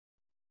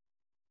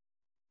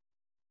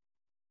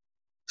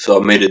So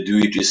I made a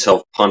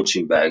do-it-yourself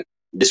punching bag.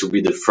 This will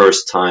be the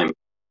first time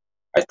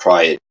I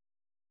try it.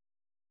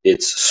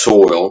 It's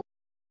soil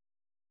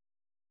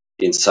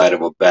inside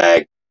of a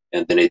bag,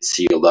 and then it's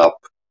sealed up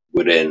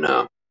within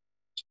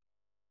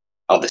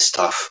other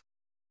stuff.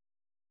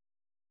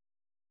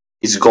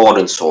 It's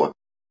garden soil.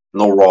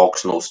 No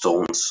rocks, no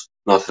stones,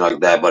 nothing like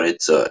that, but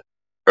it's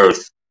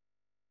earth.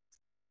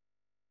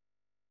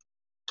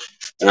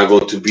 And I'm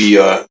going to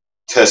be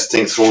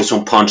testing, throwing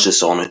some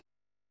punches on it.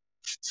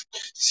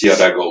 See how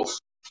that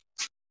goes.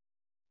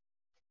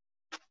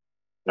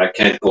 And I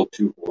can't go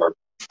too hard,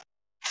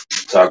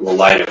 so I go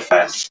light and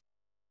fast.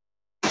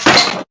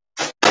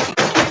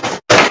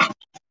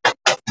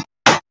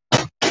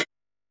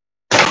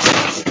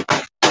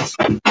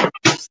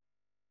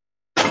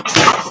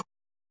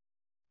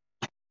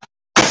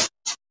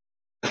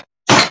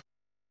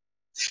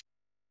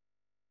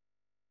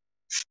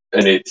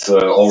 And it's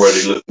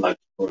already looking like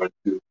it's going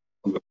to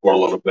come before a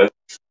little bit.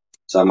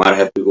 So I might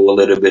have to go a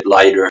little bit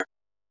lighter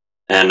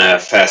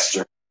and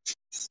faster.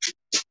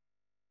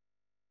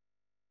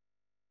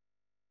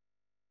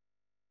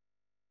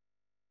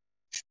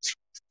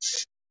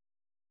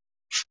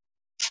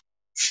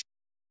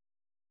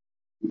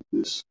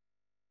 This.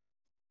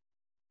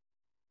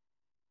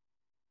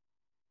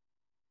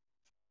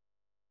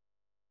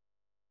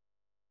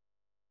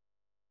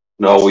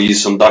 Now we'll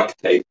use some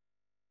duct tape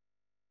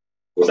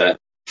for that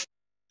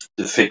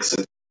to fix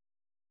it.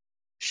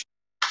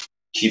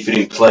 Keep it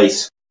in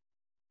place.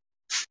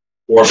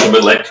 Or some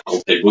electrical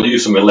tape. We'll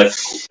use some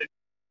electrical tape.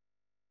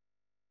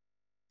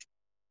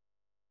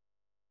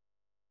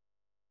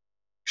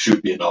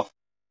 Should be enough.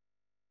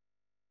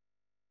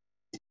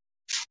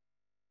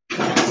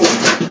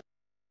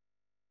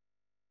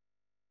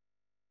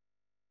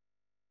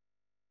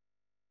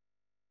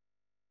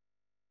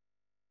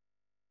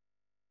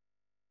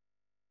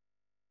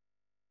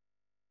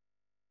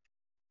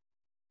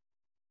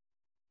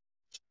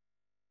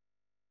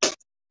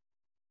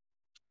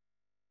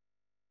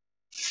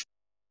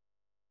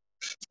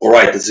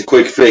 Alright, it's a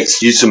quick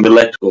fix. Use some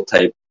electrical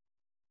tape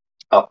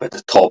up at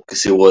the top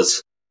because it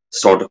was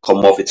starting to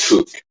come off its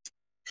hook.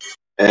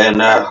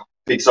 And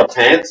fix our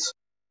pants.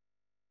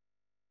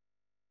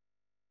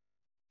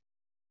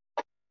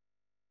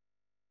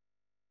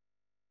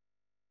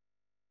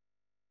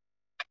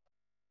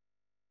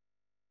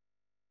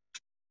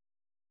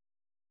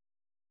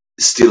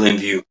 Still in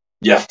view.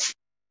 Yeah.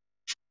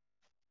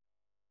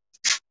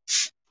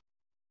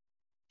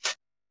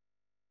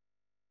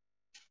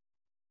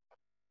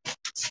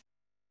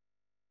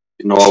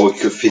 You know, we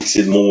could fix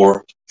it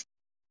more.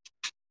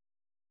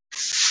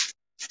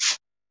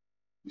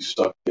 You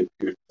stuck it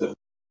here to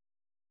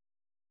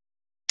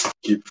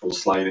keep from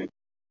sliding.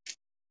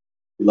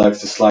 He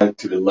likes to slide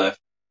to the left.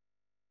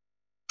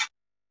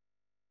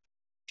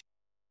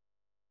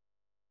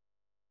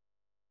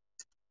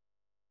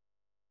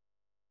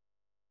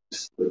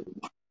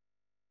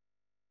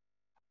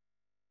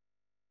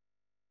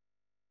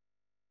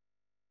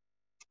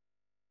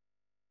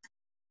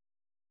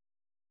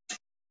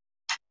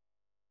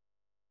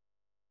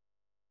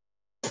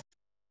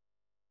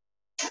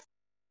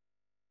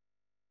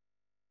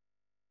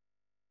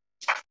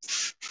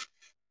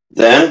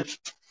 Then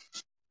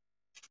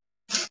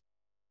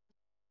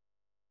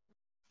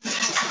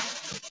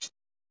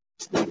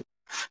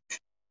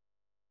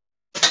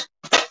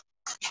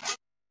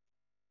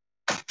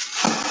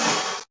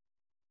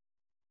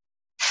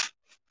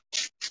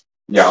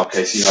yeah,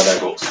 okay, see how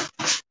that goes.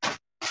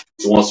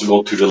 It wants to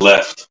go to the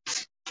left.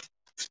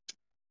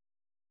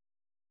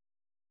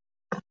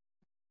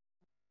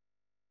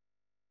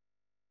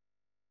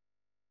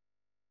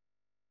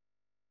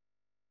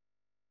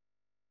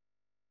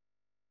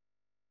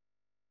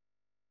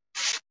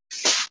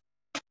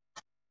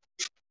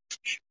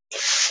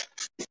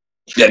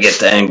 Gotta get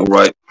the angle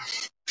right.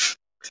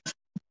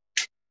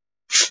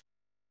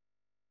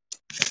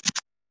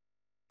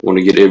 Want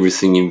to get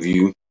everything in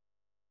view.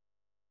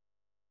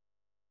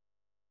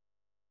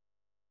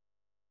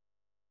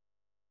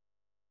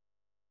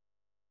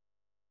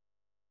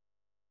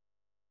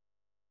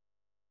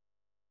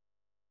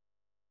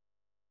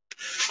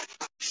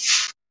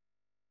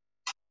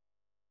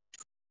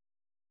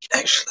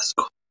 Actually, let's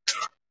go.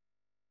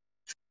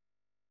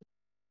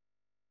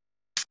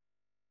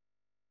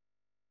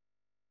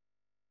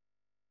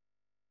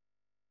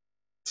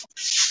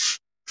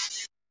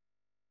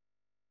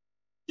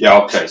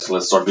 Yeah, okay, so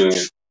let's start doing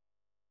it.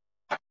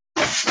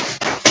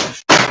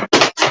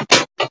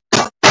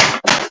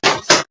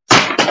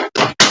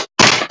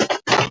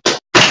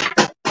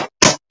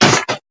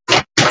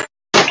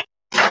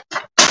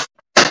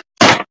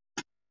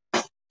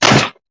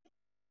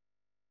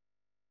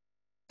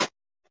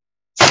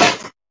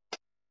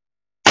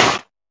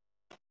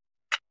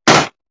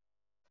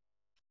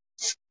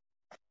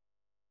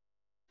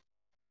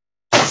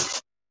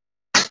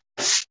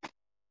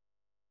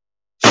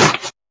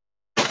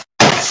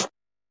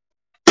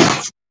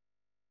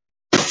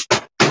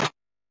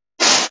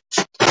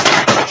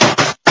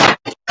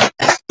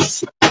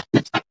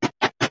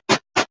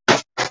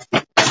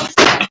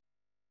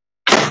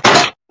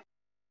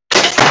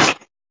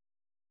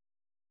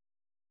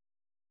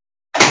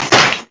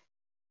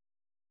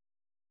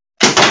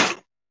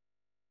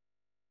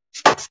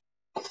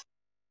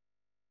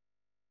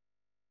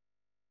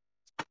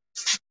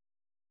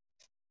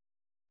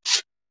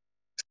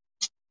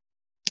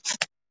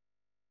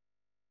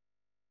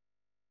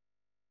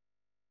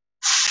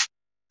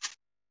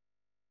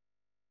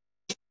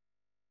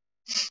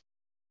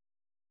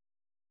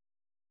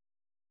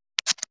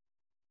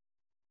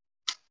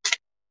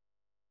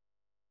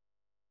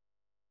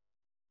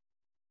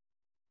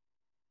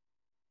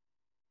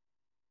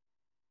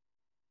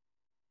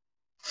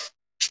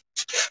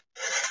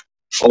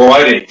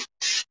 Alrighty,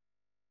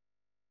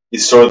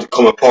 it's starting to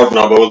come apart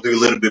now, but we'll do a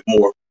little bit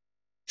more.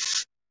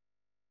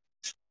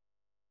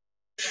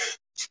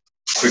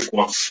 Quick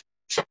one.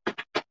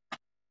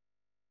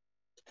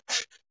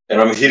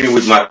 And I'm hitting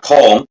with my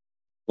palm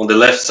on the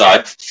left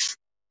side,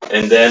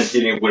 and then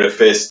hitting it with a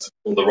fist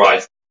on the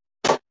right.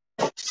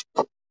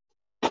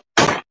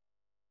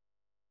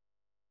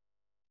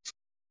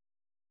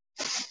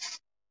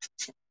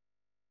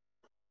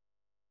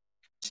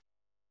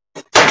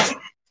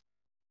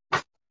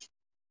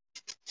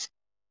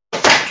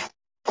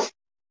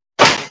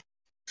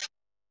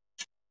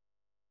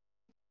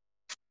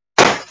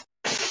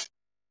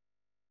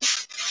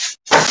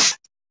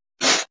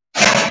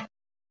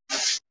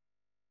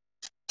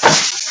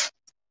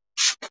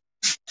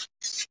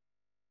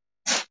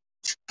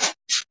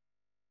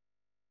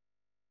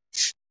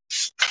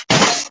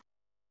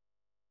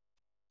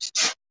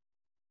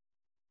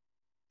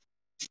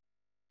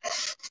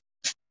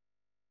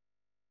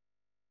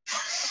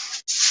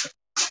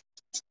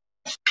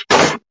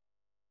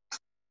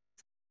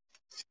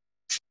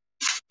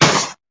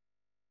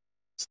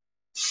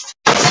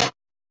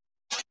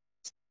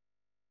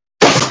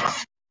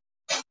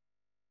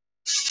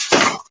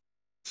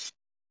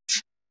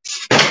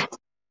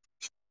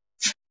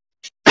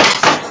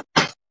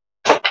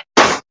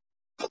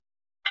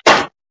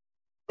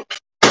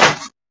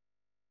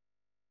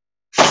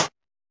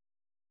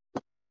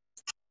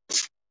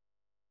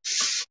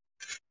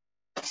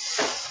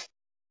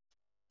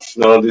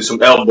 Now I'll do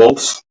some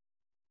elbows.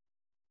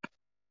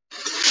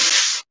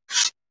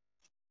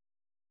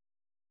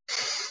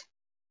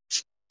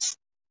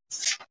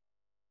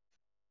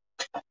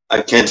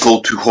 I can't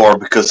go too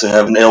hard because I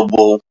have an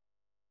elbow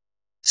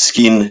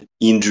skin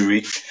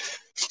injury.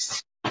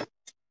 I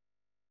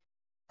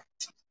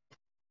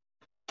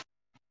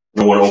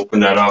don't want to open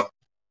that up.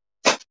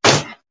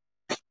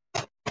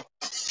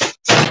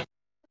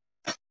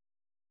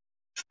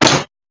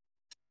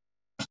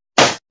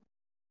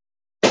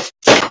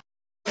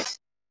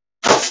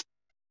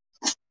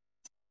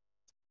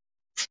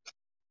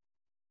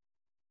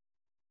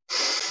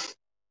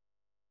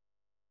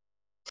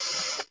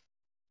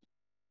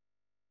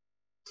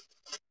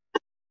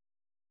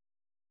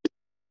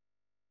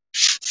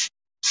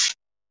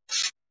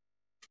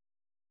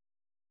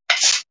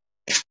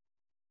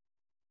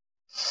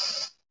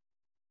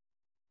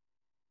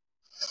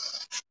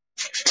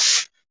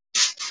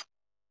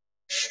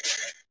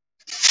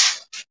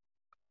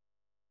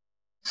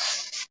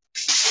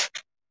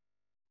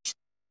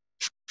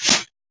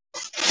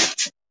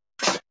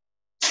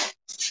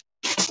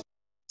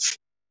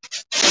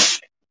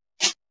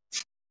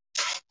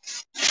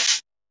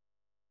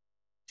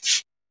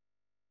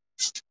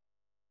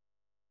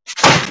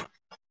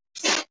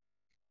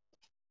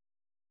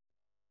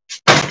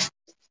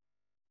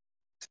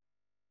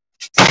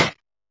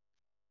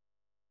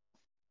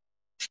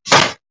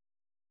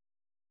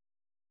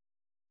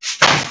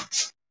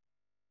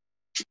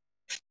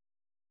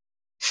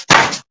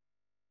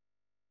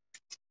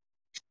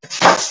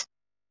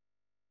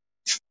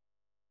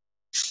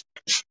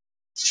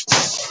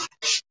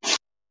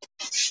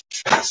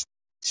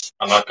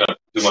 I'm not going to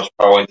put too much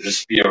power into the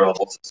spear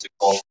elbows, as they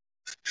call it.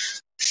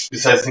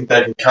 Because I think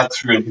that I can cut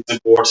through and hit the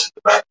boards at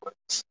the back way.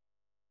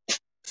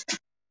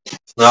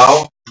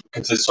 Now,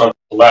 because I started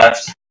to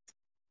left,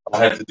 I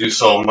have to do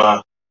some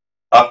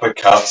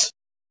uppercuts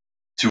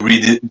to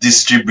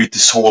redistribute the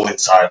soul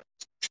inside.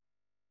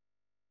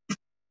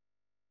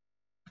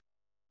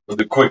 With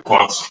the quick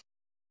ones.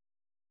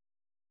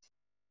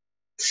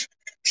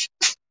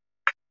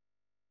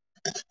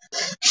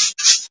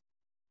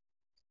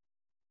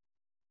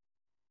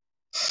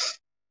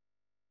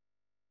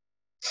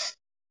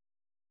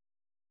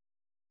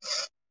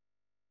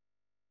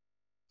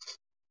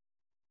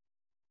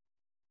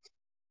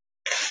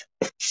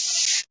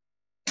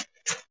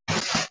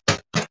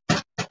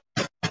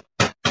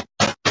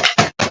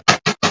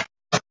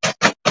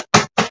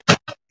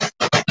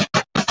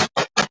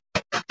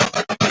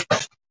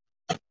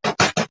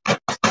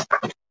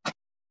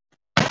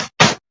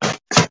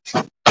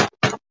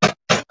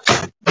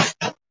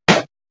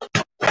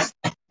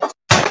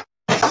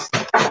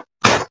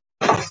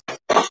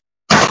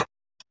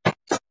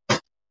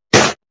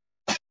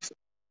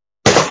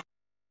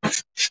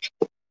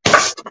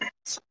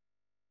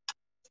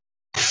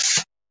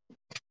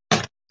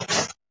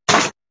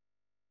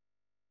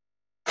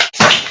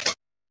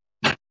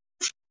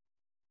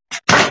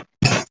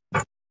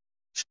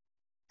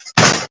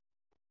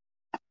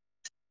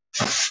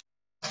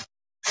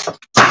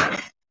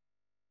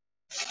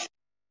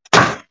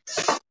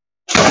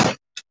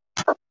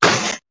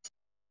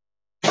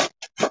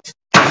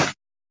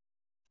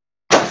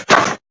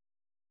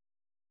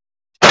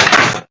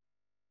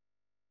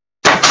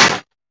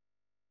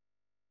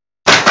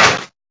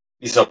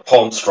 These are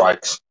palm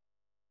strikes.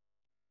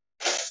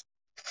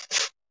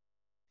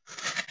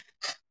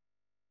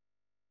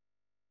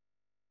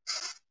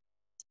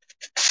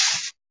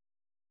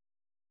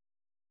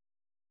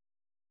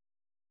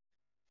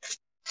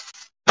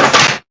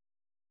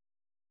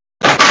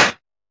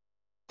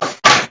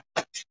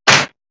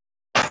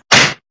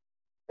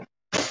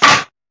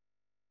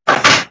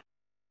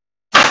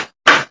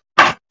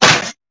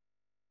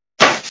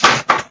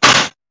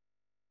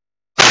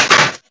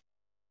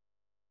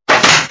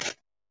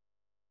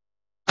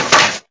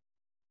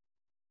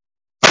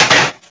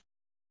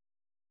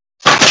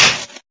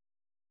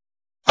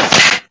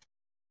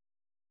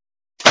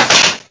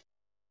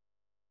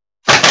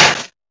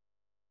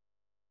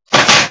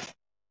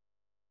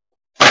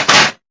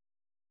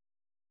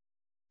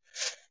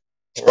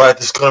 Alright,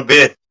 this is gonna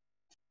be a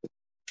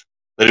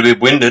little bit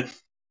winded.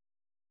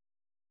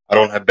 I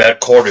don't have bad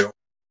cardio.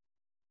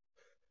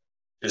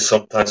 Just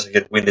sometimes I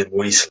get winded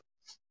more easily.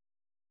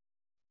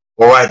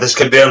 Alright, this is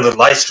gonna be on the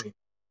live stream.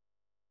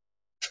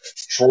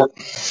 Short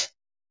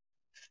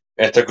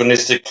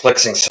antagonistic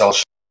flexing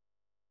session.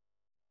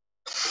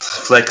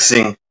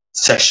 Flexing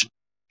session.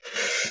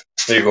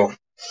 There you go.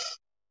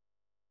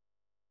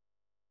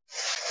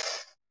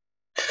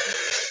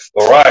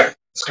 Alright,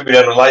 this could be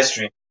on the live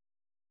stream.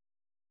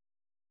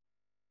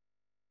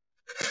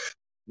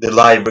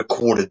 The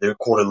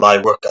recorded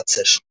live workout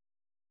session.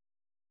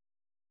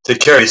 Take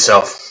care of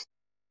yourself.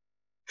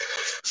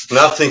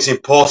 Nothing's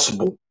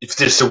impossible. If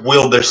there's a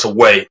will, there's a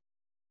way.